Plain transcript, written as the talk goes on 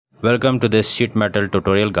Welcome to this sheet metal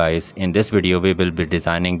tutorial, guys. In this video we will be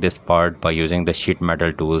designing this part by using the sheet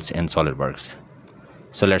metal tools in SOLIDWORKS.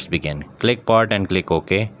 So let's begin. Click part and click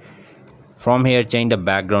OK. From here change the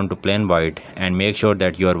background to plain white and make sure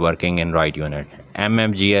that you are working in right unit.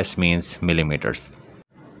 mmgs means millimeters.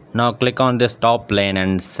 Now click on this top plane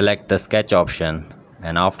and select the sketch option,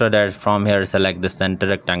 and after that from here select the center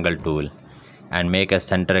rectangle tool and make a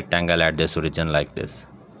center rectangle at this origin like this.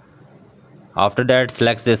 After that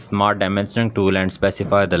select this smart dimensioning tool and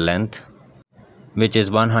specify the length, which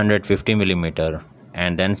is 150 mm,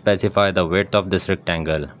 and then specify the width of this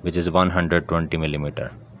rectangle, which is 120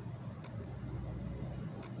 mm.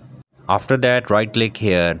 After that right click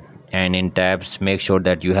here and in tabs make sure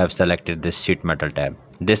that you have selected this sheet metal tab.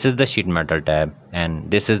 This is the sheet metal tab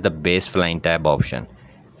and this is the base spline tab option.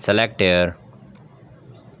 Select here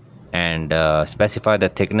and specify the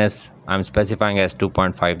thickness. I'm specifying as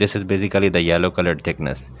 2.5. This is basically the yellow colored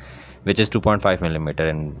thickness, which is 2.5 mm.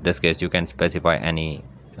 In this case you can specify any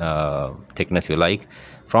thickness you like.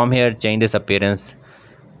 From here change this appearance.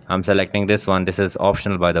 I'm selecting this one. This is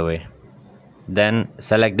optional, by the way. Then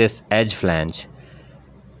select this edge flange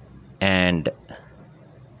and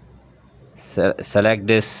select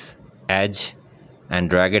this edge and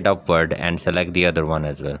drag it upward and select the other one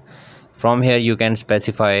as well. From here you can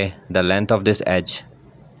specify the length of this edge,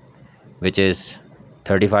 which is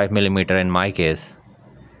 35 mm in my case,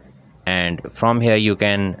 and from here you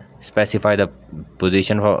can specify the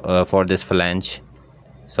position for this flange.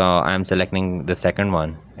 So I am selecting the second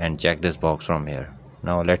one and check this box from here.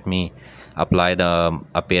 Now let me apply the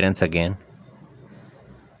appearance again.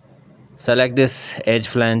 Select this edge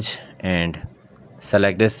flange and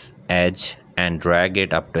select this edge and drag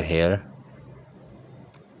it up to here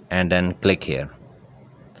and then click here.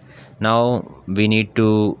 Now we need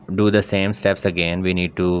to do the same steps again. We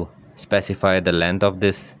need to specify the length of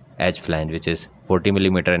this edge flange, which is 40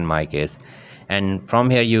 mm in my case, and from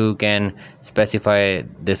here you can specify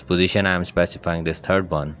this position. I am specifying this third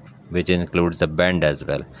one, which includes the bend as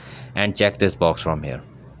well, and check this box from here.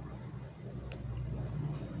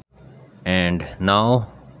 And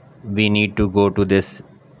now we need to go to this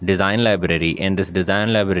design library. In this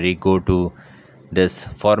design library go to this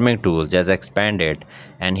forming tool, just expand it,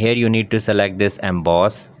 and here you need to select this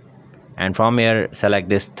emboss, and from here select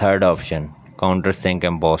this third option, countersink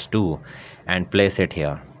emboss 2, and place it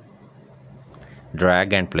here.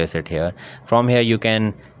 Drag and place it here. From here you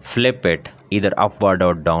can flip it either upward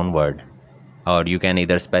or downward, or you can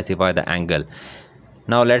either specify the angle.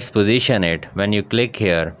 Now let's position it. When you click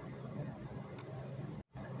here,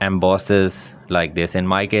 embosses like this. In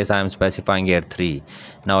my case I am specifying here 3.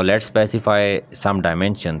 Now let's specify some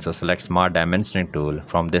dimensions. So select smart dimensioning tool.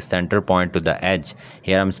 From this center point to the edge,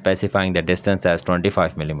 here I'm specifying the distance as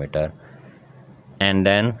 25 mm, and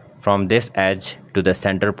then from this edge to the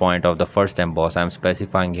center point of the first emboss I'm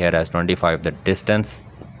specifying here as 25 the distance.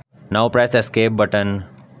 Now press escape button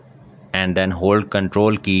and then hold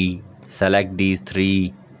control key, select these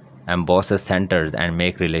 3 embosses centers and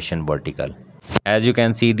make relation vertical. As you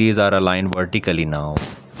can see, these are aligned vertically now.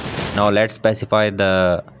 Now let's specify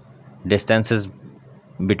the distances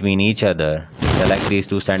between each other. Select these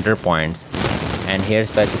 2 center points and here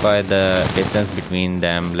specify the distance between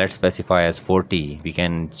them. Let's specify as 40. We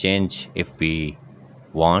can change if we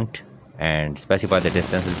want and specify the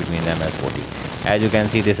distances between them as 40. As you can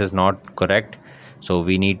see, this is not correct, so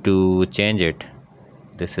we need to change it.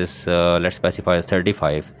 This is let's specify as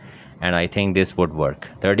 35, and I think this would work.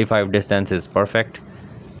 35 distance is perfect.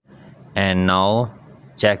 And now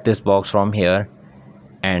check this box from here,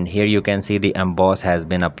 and here you can see the emboss has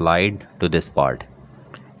been applied to this part.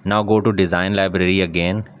 Now go to design library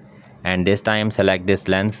again, and this time select this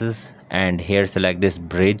lenses and here select this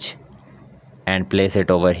bridge and place it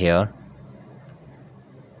over here.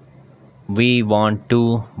 We want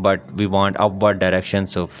to, but we want upward direction,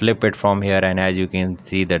 so flip it from here, and as you can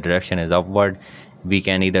see the direction is upward. We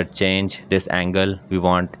can either change this angle. We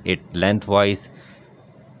want it lengthwise,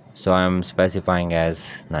 so I am specifying as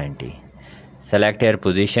 90. Select here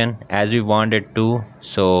position as we want it to,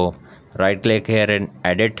 so right click here and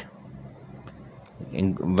edit.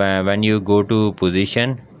 When you go to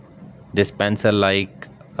position, this pencil like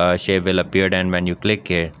shape will appear, and when you click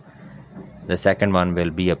here the second one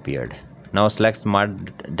will be appeared. Now select smart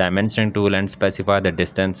dimensioning tool and specify the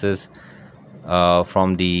distances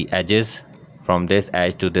from the edges, from this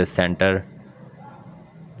edge to this center.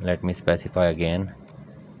 Let me specify again.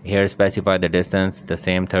 Here specify the distance, the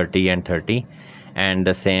same 30 and 30, and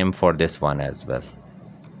the same for this one as well.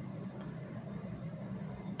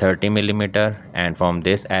 30 millimeter, and from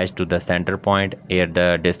this edge to the center point here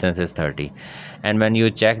the distance is 30. And when you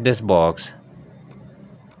check this box,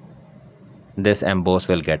 this emboss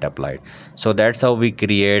will get applied. So that's how we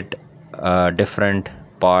create different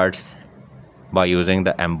parts by using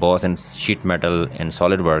the emboss and sheet metal in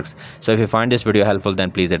SolidWorks. So if you find this video helpful, then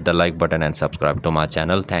please hit the like button and subscribe to my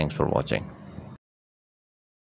channel. Thanks for watching.